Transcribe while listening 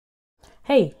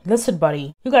Hey, listen,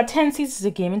 buddy. You got 10 cc's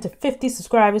of gaming to 50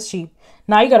 subscribers cheap.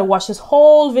 Now you gotta watch this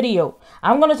whole video.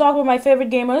 I'm gonna talk about my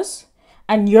favorite gamers,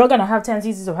 and you're gonna have 10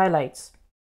 cc's of highlights.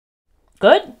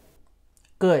 Good?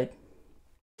 Good.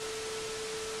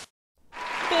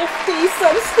 50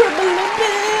 subscribers!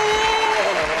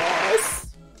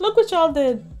 Look what y'all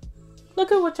did.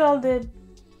 Look at what y'all did.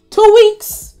 2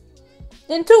 weeks!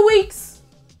 In 2 weeks,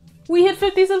 we hit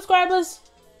 50 subscribers.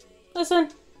 Listen,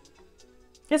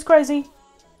 it's crazy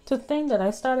to think that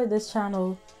I started this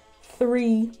channel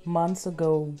 3 months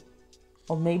ago,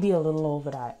 or maybe a little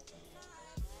over that,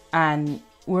 and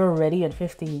we're already at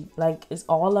 50. Like, it's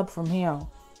all up from here.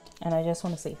 And I just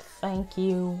want to say thank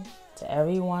you to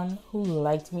everyone who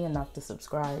liked me enough to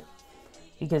subscribe,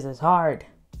 because it's hard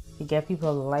to get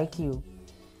people to like you,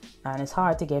 and it's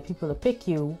hard to get people to pick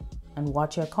you and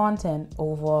watch your content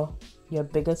over your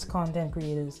biggest content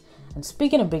creators. And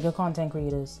speaking of bigger content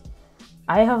creators,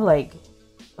 I have like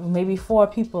maybe 4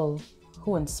 people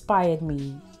who inspired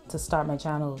me to start my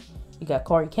channel. You got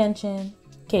Corey Kenshin,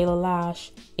 Kayla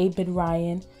Lash, 8-Bit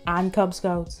Ryan, and Cub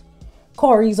Scouts.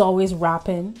 Corey's always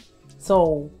rapping,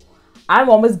 so I'm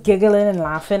always giggling and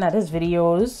laughing at his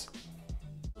videos.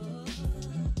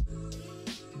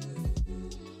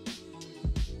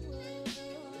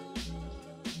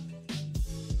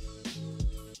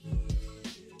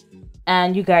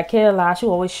 And you got Kayla Lash, who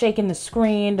always shaking the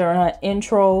screen during her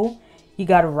intro. You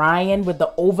got Ryan with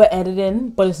the over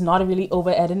editing, but it's not really over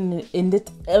editing.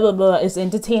 It's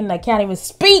entertaining. I can't even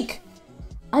speak.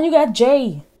 And you got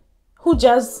Jay, who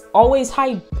just always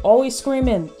hype, always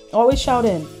screaming, always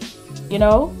shouting. You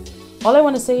know, all I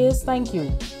want to say is thank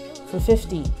you for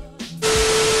 50.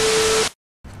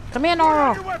 Come here,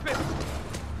 Nora.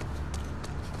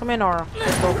 Come here, Nora.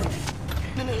 Let's go.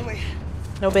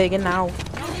 No begging now.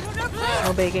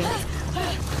 No begging.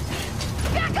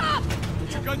 Back up!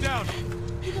 Put your gun down.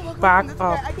 Back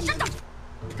up.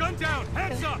 Gun down.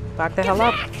 Hands up. Back the hell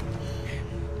up.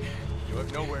 You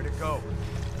have nowhere to go.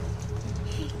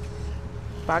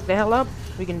 Back the hell up.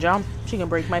 We can jump. She can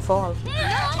break my fall.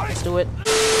 Let's do it.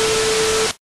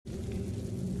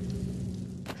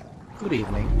 Good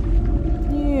evening.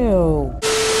 Ew.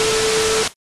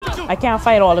 I can't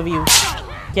fight all of you.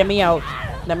 Get me out.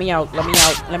 Let me out. Let me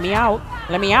out. Let me out.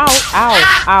 Let me out.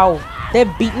 Ow. Ow. They're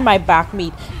beating my back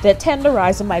meat. They're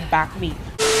tenderizing my back meat.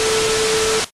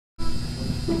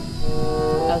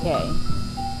 Okay.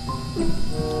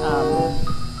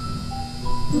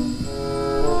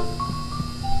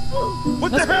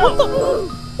 What the hell?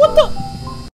 What the?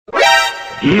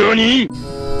 Nani?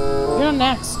 You're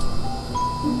next.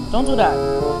 Don't do that.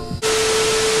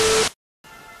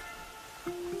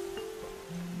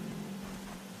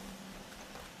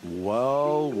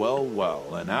 Well, well,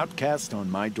 well. An outcast on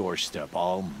my doorstep.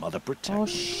 All mother protect. Oh,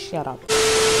 shut up.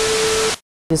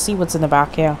 To see what's in the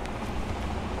back here.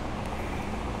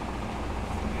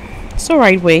 It's the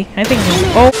right way. I think.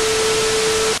 Oh,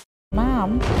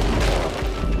 Mom.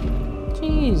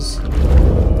 Jeez.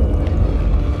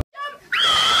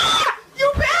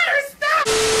 You better stop!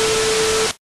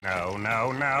 No,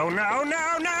 no, no, no,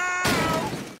 no, no!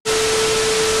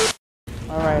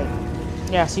 Alright.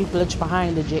 Yeah, so you glitch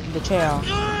behind the chair.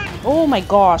 Oh my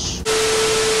gosh.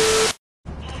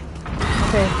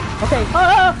 Okay. Okay.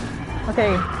 Ah!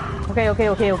 Okay. Okay, okay,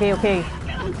 okay, okay, okay.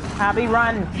 Abby,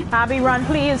 run. Abby, run,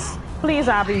 please. Please,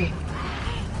 Abby.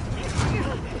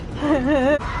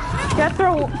 Get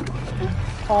through.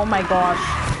 Oh my gosh.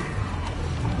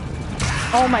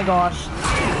 Oh my gosh.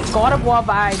 God of War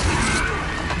vibes.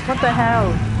 What the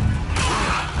hell?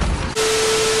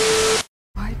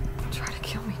 Why try to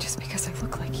kill me just because I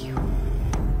look like you?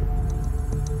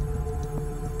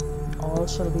 All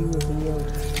shall be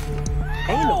revealed.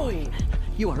 Aloy,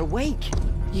 you are awake.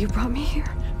 You brought me here?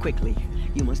 Quickly,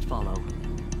 you must follow.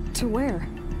 To where?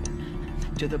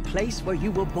 To the place where you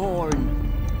were born.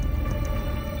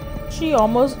 She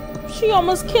almost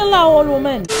killed that old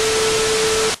woman.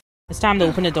 It's time to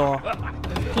open the door.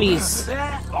 Please.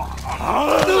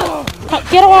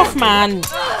 Get off, man.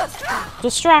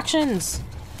 Distractions.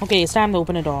 Okay, it's time to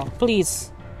open the door.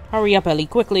 Please. Hurry up, Ellie,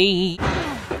 quickly.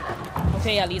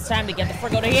 Okay, Ellie, it's time to get the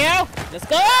frick out of here. Let's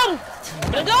go.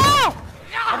 Open the door.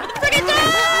 Open the friggin' door.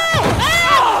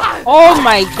 Ah! Oh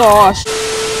my gosh.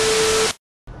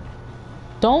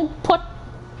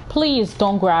 Please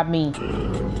don't grab me.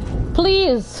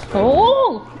 Please.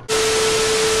 Oh.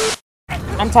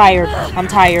 I'm tired. I'm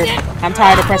tired. I'm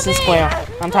tired of pressing square.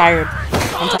 I'm tired.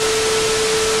 I'm tired.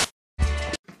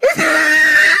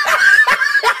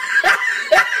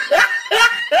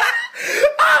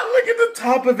 Look at the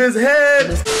top of his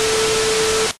head!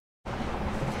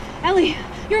 Ellie,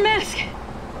 your mask!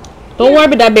 Don't worry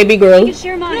about that, baby girl.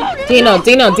 Dina,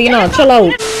 chill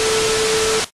out.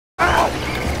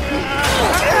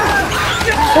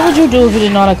 What would you do if you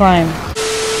did not a crime?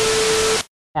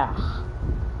 Yeah.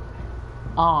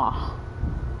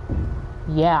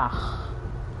 Yeah.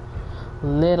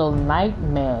 Little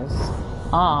nightmares.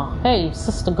 Hey,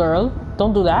 sister girl,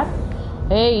 don't do that.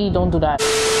 Hey, don't do that.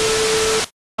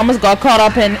 Almost got caught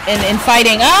up in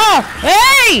fighting.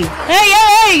 Hey,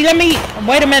 let me,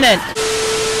 wait a minute.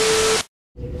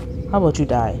 How about you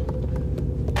die?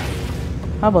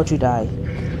 How about you die?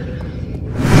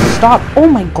 Stop. Oh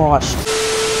my gosh.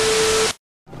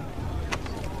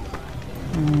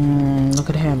 Look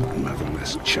at him.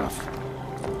 Motherless chuff.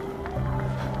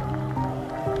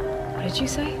 What did you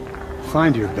say?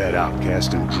 Find your bed,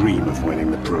 outcast, and dream of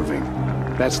winning the proving.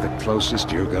 That's the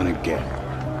closest you're gonna get.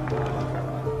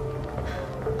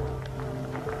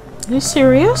 Are you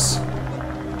serious?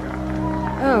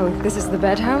 Oh, this is the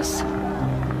bed house?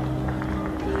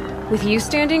 With you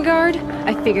standing guard,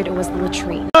 I figured it was the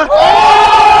latrine.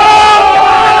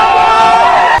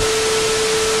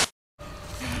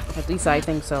 At least I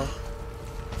think so.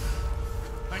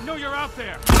 I know you're out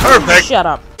there. Perfect! Shut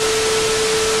up.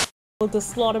 About to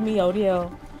slaughter me out here.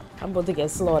 I'm about to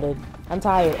get slaughtered. I'm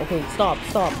tired. Okay, stop.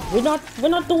 We're not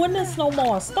doing this no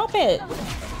more. Stop it.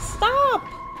 Stop.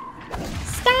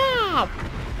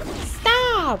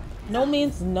 No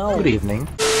means no. Good evening.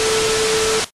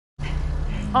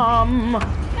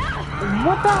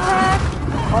 What the heck?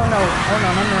 Oh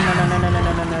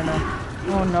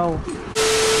no.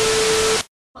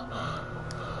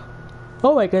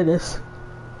 Oh my goodness.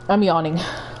 I'm yawning.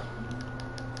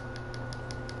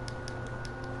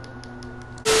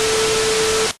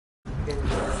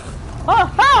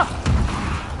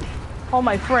 Oh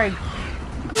my frig.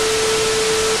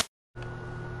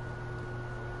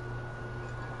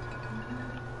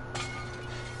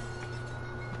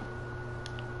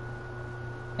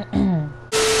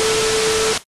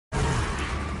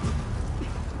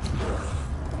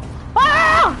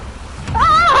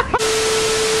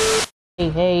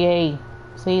 Hey.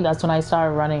 See, that's when I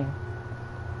started running.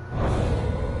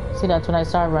 See, that's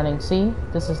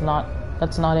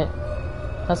not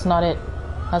it.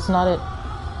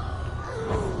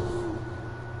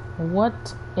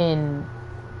 What in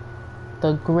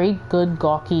the great good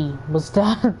gawky was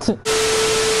that?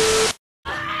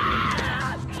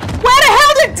 Where the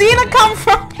hell did Dina come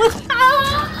from?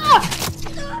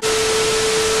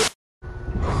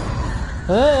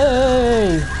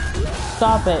 Hey!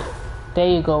 Stop it. There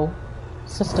you go.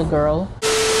 Sister girl.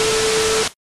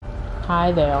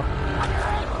 Hi there.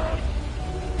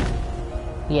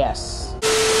 Yes.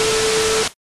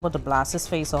 About to blast his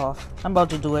face off. I'm about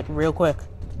to do it real quick.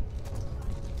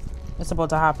 It's about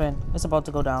to happen. It's about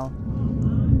to go down.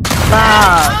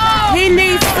 Ah! He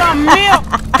needs some milk!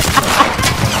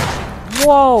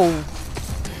 Whoa!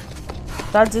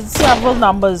 That did several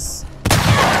numbers.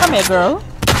 Come here, girl.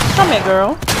 Come here.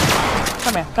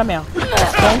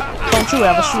 Don't you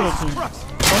ever shoot at me.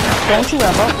 Don't you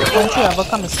ever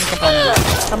come and sneak up on me.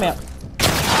 Come here.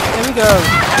 Here we go.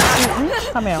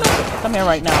 Come here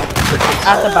right now.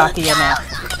 At the back of your neck.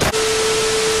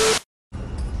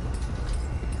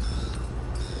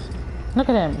 Look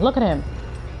at him.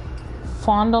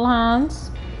 Fondle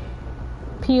hands.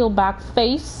 Peel back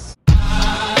face.